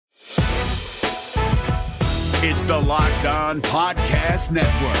It's the Locked On Podcast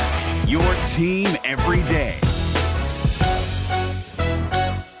Network, your team every day.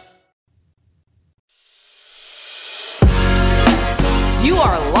 You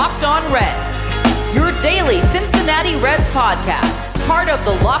are Locked On Reds, your daily Cincinnati Reds podcast, part of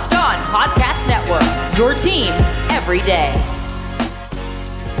the Locked On Podcast Network, your team every day.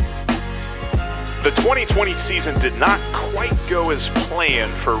 The 2020 season did not quite go as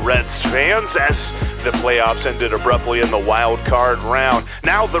planned for Reds fans as the playoffs ended abruptly in the wild card round.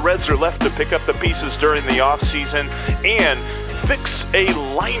 Now the Reds are left to pick up the pieces during the offseason and fix a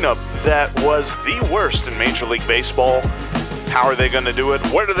lineup that was the worst in Major League Baseball. How are they going to do it?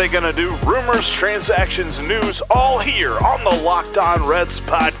 What are they going to do? Rumors, transactions, news, all here on the Locked On Reds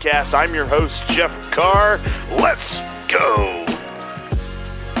podcast. I'm your host, Jeff Carr. Let's go.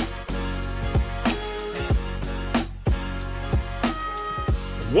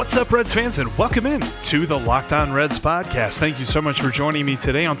 What's up, Reds fans, and welcome in to the Locked On Reds podcast. Thank you so much for joining me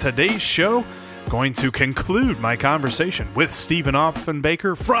today. On today's show, going to conclude my conversation with Stephen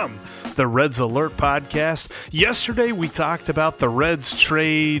Offenbaker from the Reds Alert podcast. Yesterday, we talked about the Reds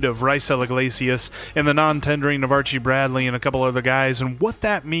trade of Raisel Iglesias and the non-tendering of Archie Bradley and a couple other guys and what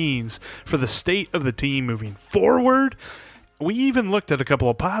that means for the state of the team moving forward. We even looked at a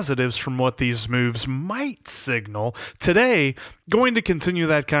couple of positives from what these moves might signal. Today, going to continue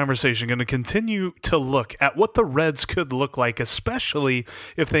that conversation, going to continue to look at what the Reds could look like, especially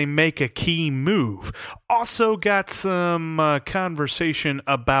if they make a key move. Also got some conversation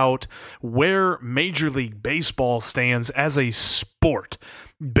about where Major League Baseball stands as a sport,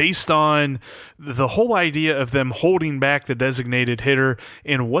 based on the whole idea of them holding back the designated hitter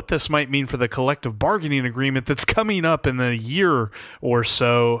and what this might mean for the collective bargaining agreement that's coming up in a year or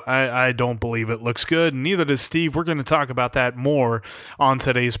so. I don't believe it looks good, and neither does Steve. We're going to talk about that more on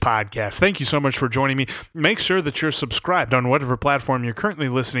today's podcast. Thank you so much for joining me. Make sure that you're subscribed on whatever platform you're currently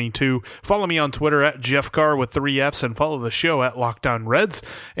listening to. Follow me on Twitter at Jeff Carr with 3 Fs, and follow the show at Locked On Reds,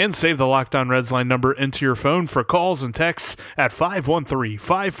 and save the Locked On Reds line number into your phone for calls and texts at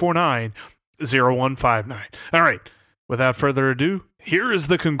 513-549-0159. All right, without further ado, here is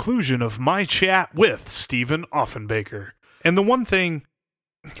the conclusion of my chat with Stephen Offenbaker. And the one thing,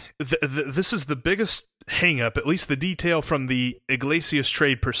 this is the biggest hang-up, at least the detail from the Iglesias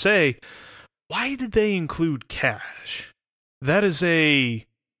trade per se. Why did they include cash? That is a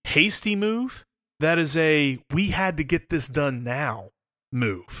hasty move. That is a we had to get this done now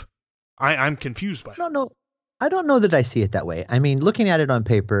move. I'm confused by it. I don't know that I see it that way. I mean, looking at it on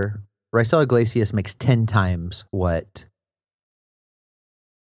paper, Raisel Iglesias makes 10 times what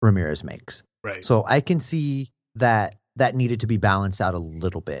Ramirez makes. Right. So I can see that needed to be balanced out a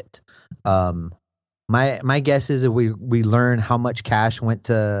little bit. My guess is if we learn how much cash went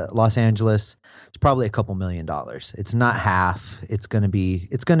to Los Angeles, it's probably a couple $1 million. It's not half. It's gonna be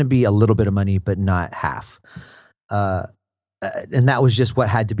a little bit of money, but not half. And that was just what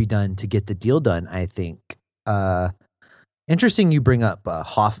had to be done to get the deal done, I think. Interesting you bring up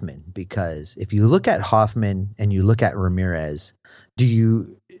Hoffman, because if you look at Hoffman and you look at Ramirez, do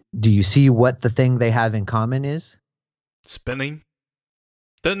you see what the thing they have in common is? Spinning.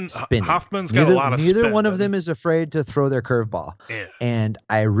 Spinning. Hoffman's got a lot of spin. Neither one of them is afraid to throw their curveball. Yeah. And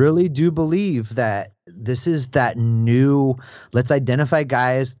I really do believe that this is that new, let's identify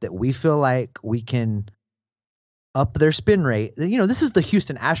guys that we feel like we can up their spin rate. You know, this is the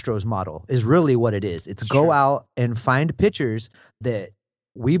Houston Astros model is really what it is. It's go out and find pitchers that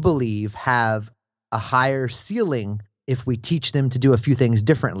we believe have a higher ceiling if we teach them to do a few things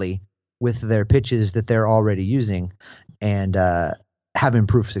differently with their pitches that they're already using and have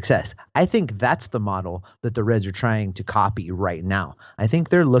improved success. I think that's the model that the Reds are trying to copy right now. I think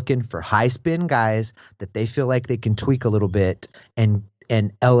they're looking for high spin guys that they feel like they can tweak a little bit and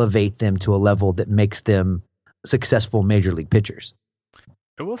elevate them to a level that makes them successful major league pitchers.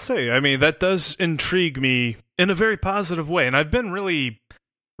 I will say, I mean, that does intrigue me in a very positive way. And I've been really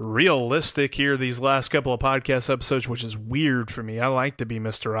realistic here these last couple of podcast episodes, which is weird for me. I like to be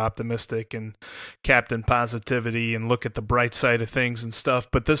Mr. Optimistic and Captain Positivity and look at the bright side of things and stuff.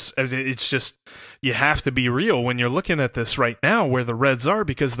 But it's just, you have to be real when you're looking at this right now where the Reds are,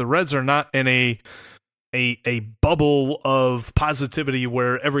 because the Reds are not in a bubble of positivity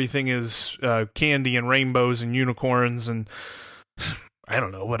where everything is candy and rainbows and unicorns and I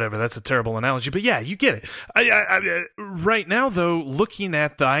don't know, whatever. That's a terrible analogy, but yeah, you get it. I right now, though, looking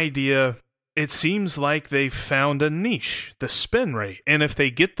at the idea, it seems like they found a niche, the spin rate. And if they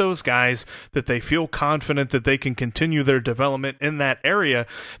get those guys that they feel confident that they can continue their development in that area,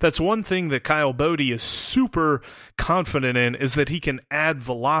 that's one thing that Kyle Bodie is super confident in is that he can add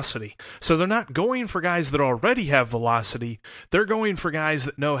velocity. So they're not going for guys that already have velocity. They're going for guys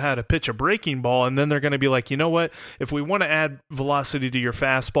that know how to pitch a breaking ball, and then they're going to be like, you know what? If we want to add velocity to your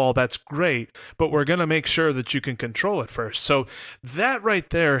fastball, that's great, but we're going to make sure that you can control it first. So that right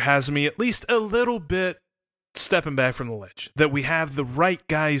there has me at least a little bit stepping back from the ledge, that we have the right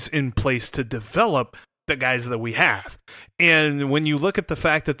guys in place to develop the guys that we have. And when you look at the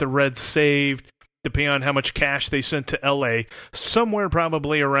fact that the Reds saved, depending on how much cash they sent to LA, somewhere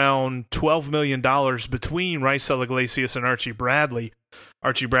probably around $12 million between Raisel Iglesias and Archie Bradley.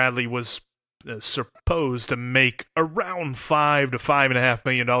 Archie Bradley was supposed to make around $5 to $5.5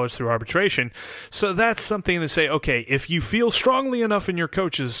 million through arbitration. So that's something to say, okay, if you feel strongly enough in your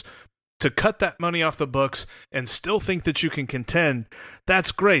coaches to cut that money off the books and still think that you can contend,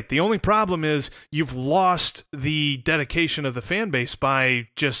 that's great. The only problem is you've lost the dedication of the fan base by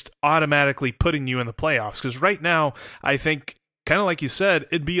just automatically putting you in the playoffs. Because right now, I think, kind of like you said,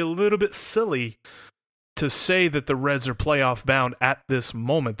 it'd be a little bit silly to say that the Reds are playoff bound at this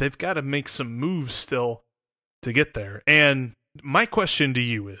moment. They've got to make some moves still to get there. And my question to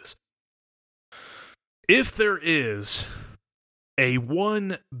you is, if there is a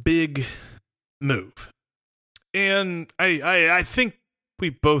one big move, and I think we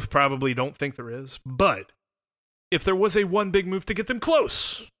both probably don't think there is, but if there was a one big move to get them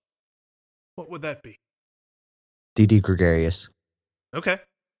close, what would that be? Didi Gregorius. Okay.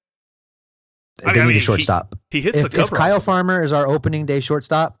 They need a shortstop. He hits the cover. If Kyle Farmer is our opening day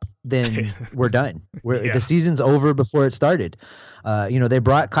shortstop, then we're done. The season's over before it started. They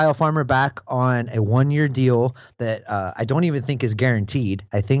brought Kyle Farmer back on a 1-year deal that I don't even think is guaranteed.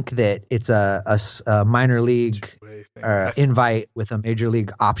 I think that it's a minor league invite with a major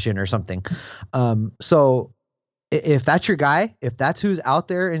league option or something. So if that's your guy, if that's who's out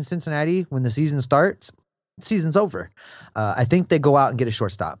there in Cincinnati when the season starts, season's over. I think they go out and get a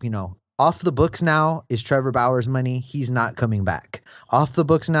shortstop. Off the books now is Trevor Bauer's money. He's not coming back. Off the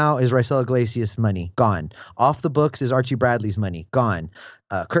books now is Raisel Iglesias' money. Gone. Off the books is Archie Bradley's money. Gone.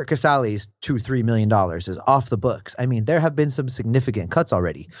 Kurt Casale's $2-3 million is off the books. I mean, there have been some significant cuts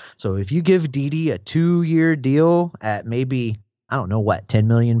already. So if you give Didi a 2-year deal at maybe, I don't know what, $10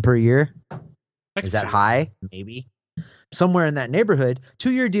 million per year? Is that high? Maybe. Somewhere in that neighborhood,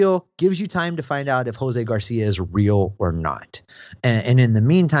 2-year deal gives you time to find out if Jose Garcia is real or not. And in the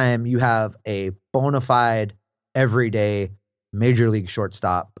meantime, you have a bona fide, everyday major league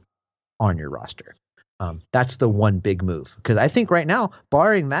shortstop on your roster. That's the one big move. Because I think right now,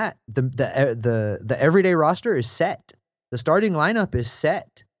 barring that, the everyday roster is set. The starting lineup is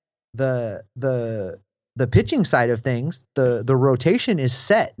set. The pitching side of things, the rotation is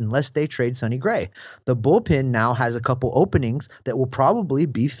set unless they trade Sonny Gray. The bullpen now has a couple openings that will probably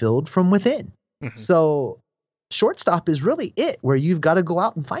be filled from within. Mm-hmm. So shortstop is really it, where you've got to go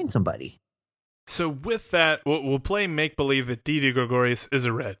out and find somebody. So with that, we'll play make-believe that Didi Gregorius is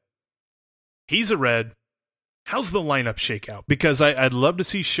a Red. He's a Red. How's the lineup shake out? Because I'd love to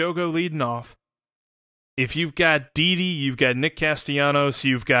see Shogo leading off. If you've got Didi, you've got Nick Castellanos,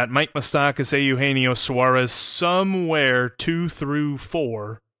 you've got Mike Moustakas, Eugenio Suarez, somewhere 2 through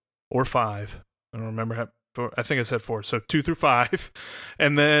 4 or 5. I don't remember I think I said 4, so 2 through 5.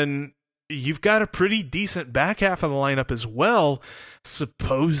 And then you've got a pretty decent back half of the lineup as well,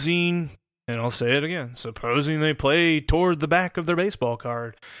 supposing, and I'll say it again, supposing they play toward the back of their baseball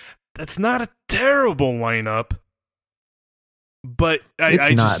card. That's not a terrible lineup, but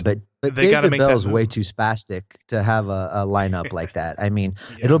But David Bell's way too spastic to have a lineup like that. I mean,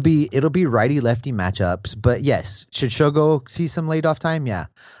 it'll be righty lefty matchups. But yes, should Shogo see some leadoff time? Yeah,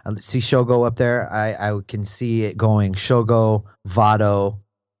 I see Shogo up there. I can see it going Shogo, Votto,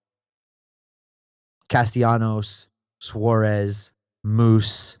 Castellanos, Suarez,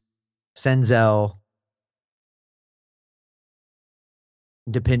 Moose, Senzel.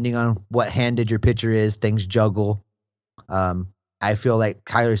 Depending on what handed your pitcher is, things juggle. I feel like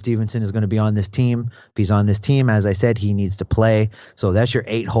Tyler Stevenson is going to be on this team. If he's on this team, as I said, he needs to play. So that's your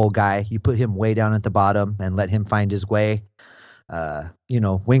 8-hole guy. You put him way down at the bottom and let him find his way.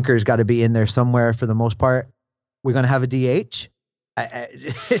 Winker's got to be in there somewhere for the most part. We're going to have a DH.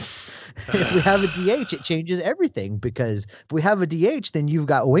 If we have a DH, it changes everything, because if we have a DH, then you've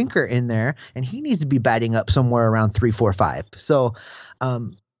got Winker in there, and he needs to be batting up somewhere around 3, 4, 5. So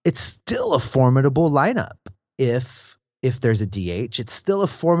it's still a formidable lineup. If there's a DH, it's still a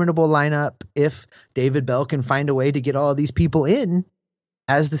formidable lineup if David Bell can find a way to get all these people in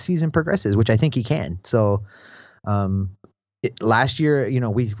as the season progresses, which I think he can. So last year,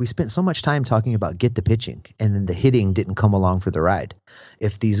 we spent so much time talking about get the pitching, and then the hitting didn't come along for the ride.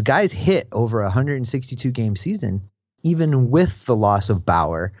 If these guys hit over a 162 game season, even with the loss of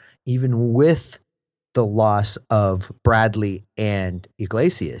Bauer, even with the loss of Bradley and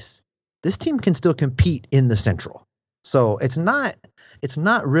Iglesias, this team can still compete in the Central. So it's not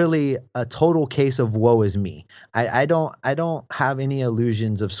really a total case of woe is me. I don't have any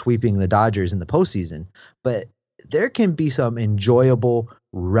illusions of sweeping the Dodgers in the postseason, but there can be some enjoyable,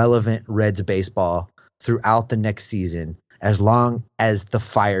 relevant Reds baseball throughout the next season as long as the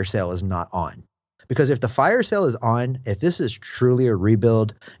fire sale is not on. Because if the fire sale is on, if this is truly a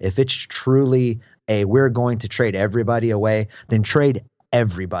rebuild, if it's truly we're going to trade everybody away, then trade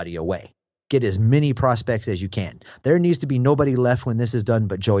everybody away. Get as many prospects as you can. There needs to be nobody left when this is done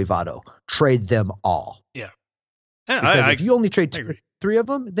but Joey Votto. Trade them all. Yeah. Because if you only trade 2 or 3 of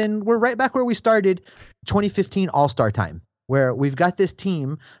them, then we're right back where we started 2015 All-Star time, where we've got this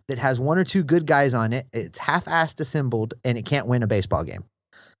team that has 1 or 2 good guys on it. It's half-assed assembled, and it can't win a baseball game.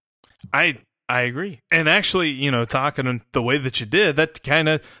 I agree. And actually, talking the way that you did,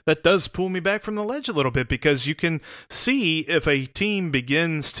 that does pull me back from the ledge a little bit, because you can see if a team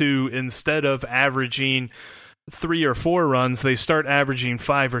begins to, instead of averaging 3 or 4 runs, they start averaging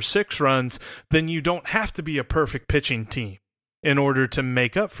 5 or 6 runs, then you don't have to be a perfect pitching team in order to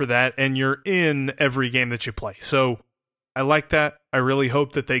make up for that, and you're in every game that you play. So I like that. I really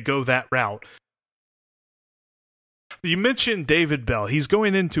hope that they go that route. You mentioned David Bell. He's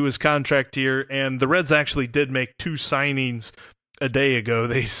going into his contract year, and the Reds actually did make 2 signings a day ago.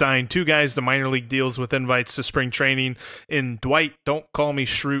 They signed 2 guys to minor league deals with invites to spring training in Dwight, don't call me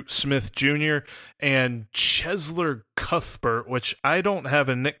Schrute Smith Jr., and Chesler Cuthbert, which I don't have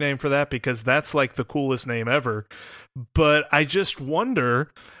a nickname for that because that's like the coolest name ever. But I just wonder,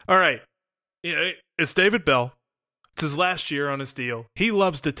 all right, it's David Bell. It's his last year on his deal. He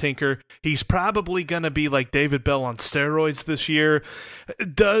loves to tinker. He's probably going to be like David Bell on steroids this year.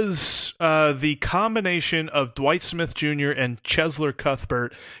 Does the combination of Dwight Smith Jr. and Chesler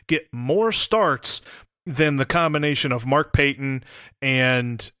Cuthbert get more starts than the combination of Mark Payton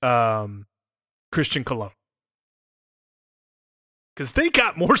and Christian Colon? Because they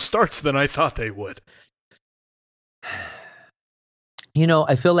got more starts than I thought they would.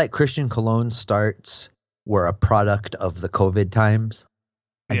 I feel like Christian Colon starts were a product of the COVID times.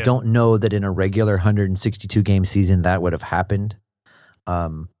 I don't know that in a regular 162 game season that would have happened.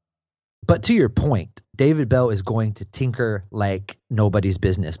 But to your point, David Bell is going to tinker like nobody's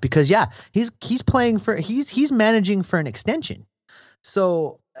business because he's playing for he's managing for an extension.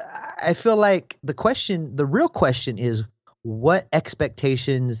 So I feel like the real question is, what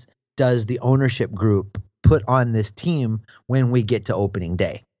expectations does the ownership group put on this team when we get to opening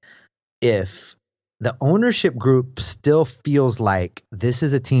day? If the ownership group still feels like this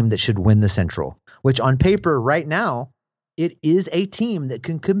is a team that should win the Central, which on paper right now, it is a team that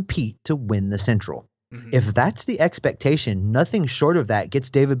can compete to win the Central. Mm-hmm. If that's the expectation, nothing short of that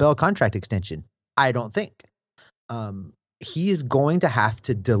gets David Bell contract extension. I don't think. He is going to have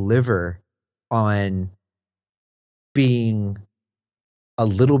to deliver on being a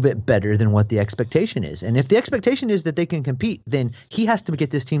little bit better than what the expectation is. And if the expectation is that they can compete, then he has to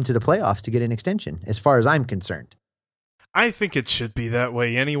get this team to the playoffs to get an extension, as far as I'm concerned. I think it should be that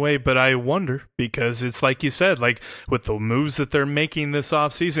way anyway, but I wonder, because it's like you said, like with the moves that they're making this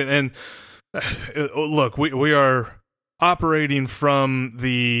offseason. And look, we are operating from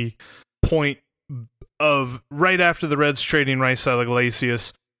the point of right after the Reds trading Raisel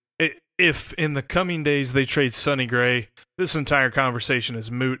Iglesias. If in the coming days they trade Sonny Gray, this entire conversation is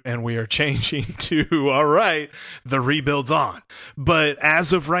moot, and we are changing to, all right, the rebuild's on. But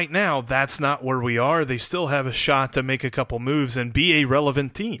as of right now, that's not where we are. They still have a shot to make a couple moves and be a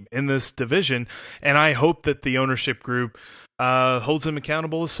relevant team in this division, and I hope that the ownership group holds them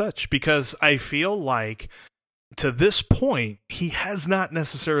accountable as such, because I feel like to this point, he has not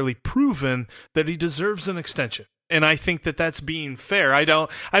necessarily proven that he deserves an extension. And I think that that's being fair. I don't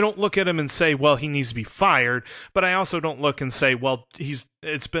look at him and say, well, he needs to be fired, but I also don't look and say, well,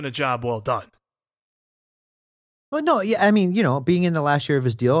 it's been a job well done. Well, no, yeah, I mean, being in the last year of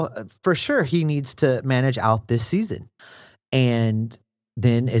his deal, for sure he needs to manage out this season. And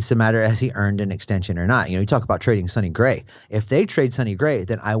then it's a matter as he earned an extension or not. You talk about trading Sonny Gray. If they trade Sonny Gray,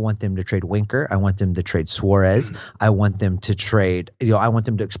 then I want them to trade Winker. I want them to trade Suarez. I want them to trade, I want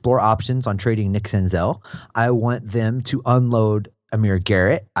them to explore options on trading Nick Senzel. I want them to unload Amir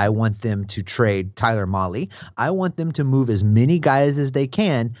Garrett. I want them to trade Tyler Mahle. I want them to move as many guys as they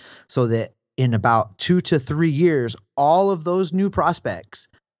can so that in about 2 to 3 years, all of those new prospects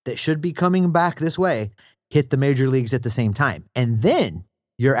that should be coming back this way hit the major leagues at the same time. And then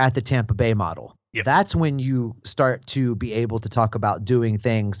you're at the Tampa Bay model. Yep. That's when you start to be able to talk about doing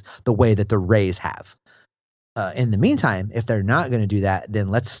things the way that the Rays have. In the meantime, if they're not going to do that, then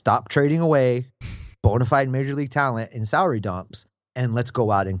let's stop trading away bona fide major league talent in salary dumps, and let's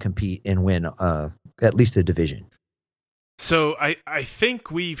go out and compete and win at least a division. So I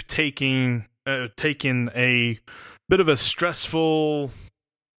think we've taken a bit of a stressful.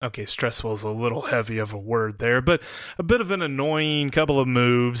 Okay, stressful is a little heavy of a word there, but a bit of an annoying couple of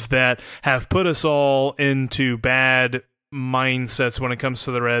moves that have put us all into bad mindsets when it comes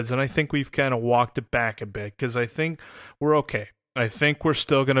to the Reds, and I think we've kind of walked it back a bit because I think we're okay. I think we're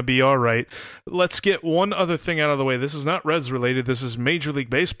still going to be all right. Let's get one other thing out of the way. This is not Reds related. This is Major League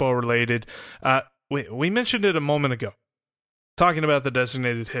Baseball related. We mentioned it a moment ago, talking about the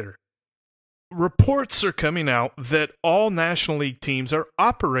designated hitter. Reports are coming out that all National League teams are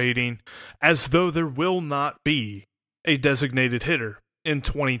operating as though there will not be a designated hitter in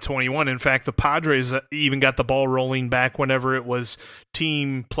 2021. In fact, the Padres even got the ball rolling back whenever it was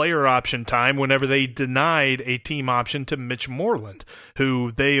team player option time, whenever they denied a team option to Mitch Moreland,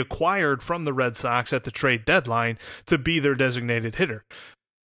 who they acquired from the Red Sox at the trade deadline to be their designated hitter.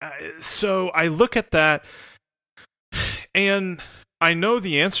 So I look at that, and I know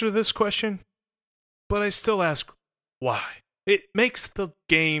the answer to this question, but I still ask why. It makes the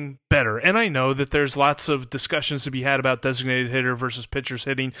game better. And I know that there's lots of discussions to be had about designated hitter versus pitchers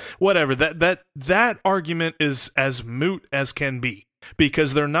hitting, whatever. That argument is as moot as can be,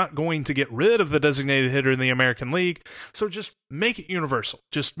 because they're not going to get rid of the designated hitter in the American League. So just make it universal.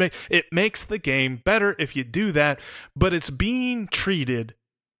 It makes the game better if you do that, but it's being treated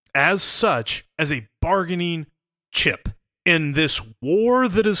as such, as a bargaining chip in this war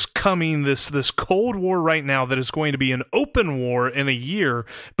that is coming, this Cold War right now that is going to be an open war in a year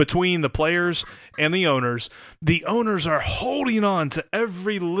between the players and the owners. The owners are holding on to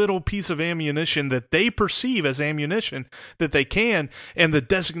every little piece of ammunition that they perceive as ammunition that they can, and the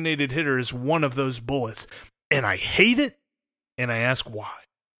designated hitter is one of those bullets. And I hate it, and I ask why.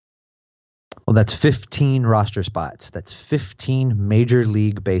 Well, that's 15 roster spots. That's 15 Major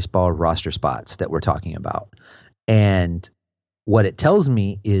League Baseball roster spots that we're talking about. And what it tells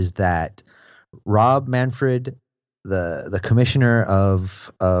me is that Rob Manfred, the commissioner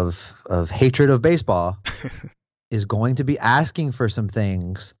of hatred of baseball, is going to be asking for some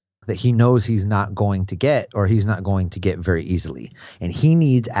things that he knows he's not going to get, or he's not going to get very easily. And he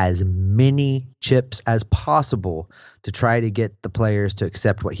needs as many chips as possible to try to get the players to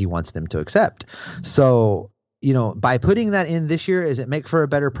accept what he wants them to accept. So, by putting that in this year, does it make for a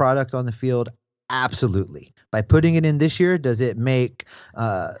better product on the field? Absolutely. By putting it in this year, does it make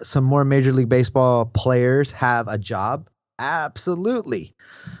some more Major League Baseball players have a job? Absolutely.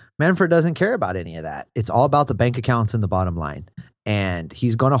 Manfred doesn't care about any of that. It's all about the bank accounts and the bottom line. And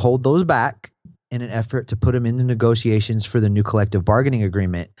he's going to hold those back in an effort to put them in the negotiations for the new collective bargaining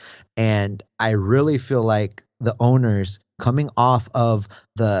agreement. And I really feel like the owners, coming off of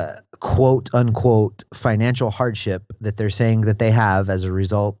the quote unquote financial hardship that they're saying that they have as a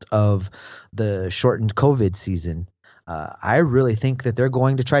result of the shortened COVID season, I really think that they're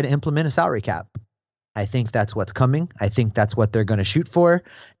going to try to implement a salary cap. I think that's what's coming. I think that's what they're going to shoot for,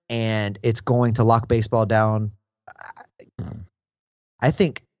 and it's going to lock baseball down. I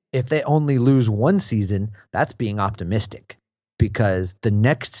think if they only lose one season, that's being optimistic, because the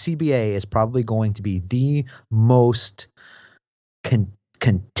next CBA is probably going to be the most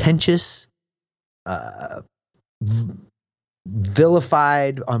contentious,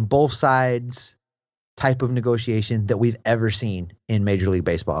 vilified on both sides type of negotiation that we've ever seen in Major League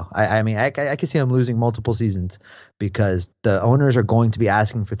Baseball. I mean, I can see them losing multiple seasons because the owners are going to be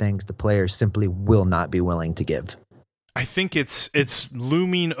asking for things the players simply will not be willing to give. I think it's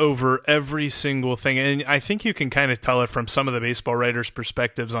looming over every single thing, and I think you can kind of tell it from some of the baseball writers'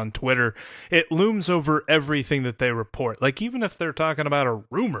 perspectives on Twitter. It looms over everything that they report. Like, even if they're talking about a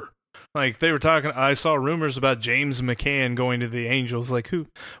rumor, like they were talking, I saw rumors about James McCann going to the Angels. Like, who?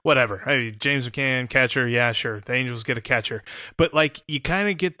 Whatever. Hey, James McCann, catcher, yeah, sure. The Angels get a catcher, but like you kind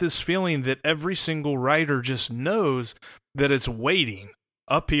of get this feeling that every single writer just knows that it's waiting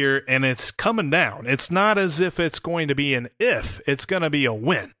up here and it's coming down. It's not as if it's going to be an if, it's going to be a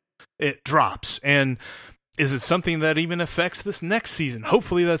when it drops. And is it something that even affects this next season?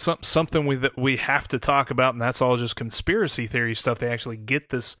 Hopefully that's something that we have to talk about, and that's all just conspiracy theory stuff. They actually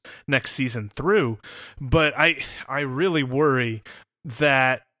get this next season through. But I really worry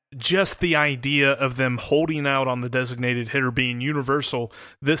that just the idea of them holding out on the designated hitter being universal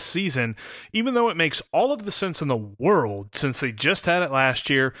this season, even though it makes all of the sense in the world since they just had it last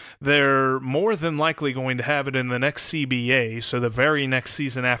year, they're more than likely going to have it in the next CBA. So the very next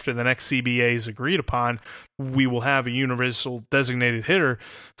season after the next CBA is agreed upon, we will have a universal designated hitter.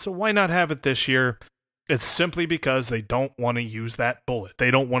 So why not have it this year? It's simply because they don't want to use that bullet.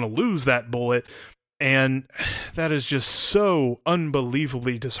 They don't want to lose that bullet. And that is just so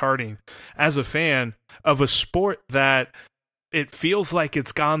unbelievably disheartening as a fan of a sport that it feels like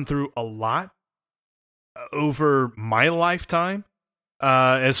it's gone through a lot over my lifetime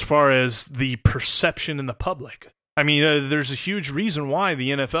as far as the perception in the public. I mean, there's a huge reason why the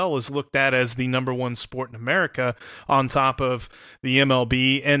NFL is looked at as the number one sport in America on top of the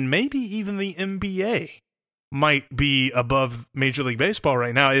MLB and maybe even the NBA. Might be above Major League Baseball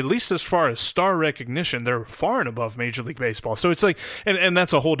right now, at least as far as star recognition. They're far and above Major League Baseball. So it's like, and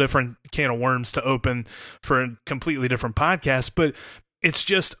that's a whole different can of worms to open for a completely different podcast, but it's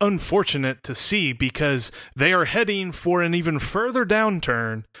just unfortunate to see because they are heading for an even further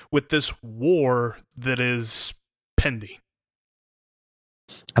downturn with this war that is pending.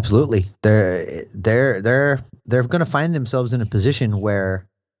 Absolutely. They're going to find themselves in a position where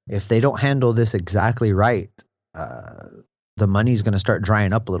if they don't handle this exactly right, the money's going to start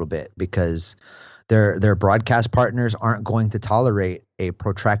drying up a little bit because their broadcast partners aren't going to tolerate a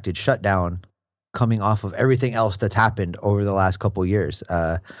protracted shutdown coming off of everything else that's happened over the last couple of years.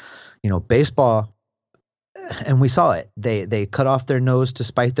 Baseball, and we saw it. They cut off their nose to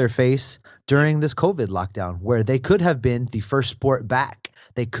spite their face during this COVID lockdown, where they could have been the first sport back.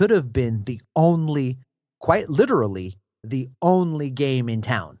 They could have been the only, quite literally, the only game in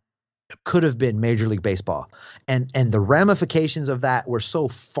town. Could have been Major League Baseball. And the ramifications of that were so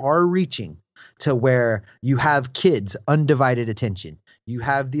far reaching to where you have kids' undivided attention. You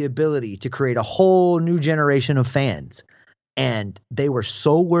have the ability to create a whole new generation of fans. And they were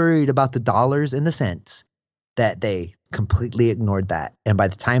so worried about the dollars and the cents that they completely ignored that. And by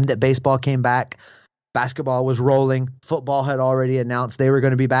the time that baseball came back, basketball was rolling, football had already announced they were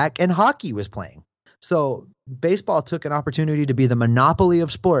going to be back, and hockey was playing. So baseball took an opportunity to be the monopoly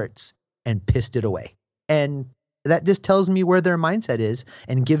of sports and pissed it away. And that just tells me where their mindset is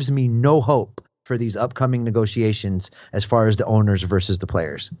and gives me no hope for these upcoming negotiations as far as the owners versus the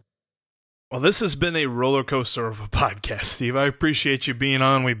players. Well, this has been a roller coaster of a podcast, Steve. I appreciate you being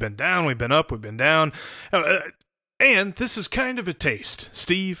on. We've been down, we've been up, we've been down. And this is kind of a taste.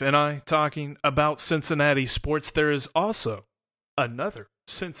 Steve and I talking about Cincinnati sports. There is also another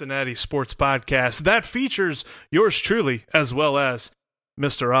Cincinnati sports podcast that features yours truly as well as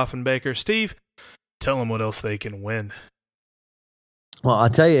Mr. Offenbaker. Steve, tell them what else they can win. Well, I'll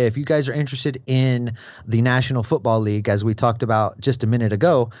tell you, if you guys are interested in the National Football League, as we talked about just a minute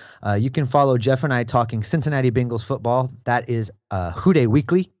ago, you can follow Jeff and I talking Cincinnati Bengals football. That is Houday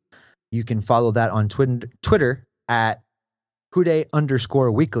Weekly. You can follow that on Twitter at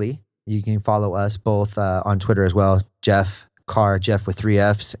Houday_Weekly. You can follow us both on Twitter as well, Jeff with 3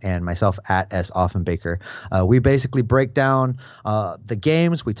 Fs, and myself at S Offenbaker. We basically break down the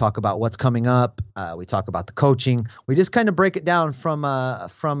games. We talk about what's coming up. We talk about the coaching. We just kind of break it down from a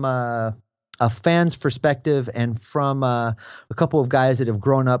fan's perspective and from a couple of guys that have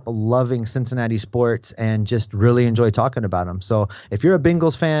grown up loving Cincinnati sports and just really enjoy talking about them. So if you're a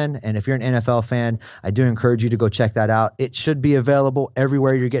Bengals fan and if you're an NFL fan, I do encourage you to go check that out. It should be available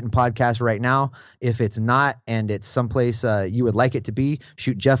everywhere you're getting podcasts right now. If it's not and it's someplace you would like it to be,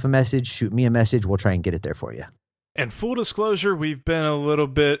 shoot Jeff a message, shoot me a message. We'll try and get it there for you. And full disclosure, we've been a little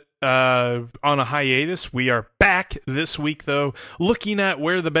bit on a hiatus. We are back this week, though, looking at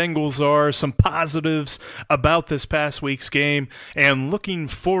where the Bengals are, some positives about this past week's game, and looking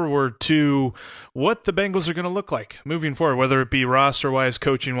forward to what the Bengals are going to look like moving forward, whether it be roster-wise,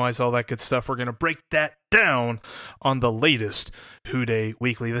 coaching-wise, all that good stuff. We're going to break that down on the latest Houday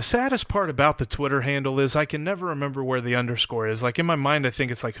Weekly. The saddest part about the Twitter handle is I can never remember where the underscore is. Like in my mind, I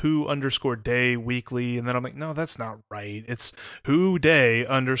think it's like Who_Day Weekly, and then I'm like, no, that's not right. It's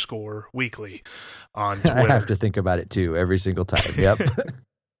Houday_Weekly on Twitter. I have to think about it too every single time. Yep.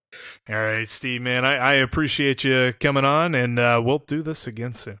 All right, Steve, man, I appreciate you coming on, and we'll do this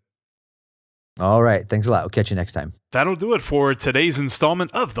again soon. All right. Thanks a lot. We'll catch you next time. That'll do it for today's installment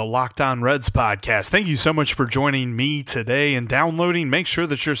of the Locked On Reds podcast. Thank you so much for joining me today and downloading. Make sure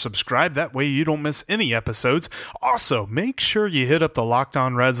that you're subscribed. That way you don't miss any episodes. Also, make sure you hit up the Locked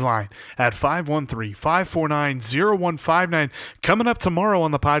On Reds line at 513-549-0159. Coming up tomorrow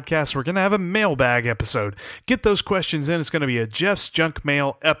on the podcast, we're going to have a mailbag episode. Get those questions in. It's going to be a Jeff's Junk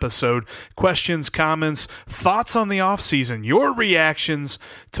Mail episode. Questions, comments, thoughts on the offseason, your reactions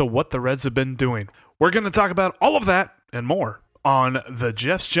to what the Reds have been doing. We're going to talk about all of that and more on the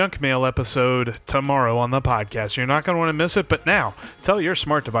Jeff's Junk Mail episode tomorrow on the podcast. You're not going to want to miss it, but now tell your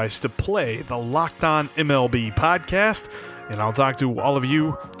smart device to play the Locked On MLB podcast, and I'll talk to all of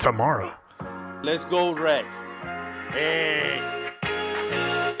you tomorrow. Let's go, Reds. Hey.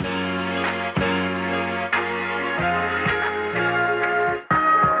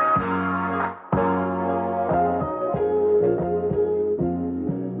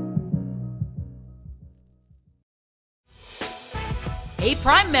 Hey,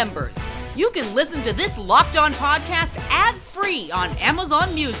 Prime members, you can listen to this Locked On podcast ad-free on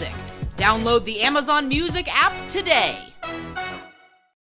Amazon Music. Download the Amazon Music app today.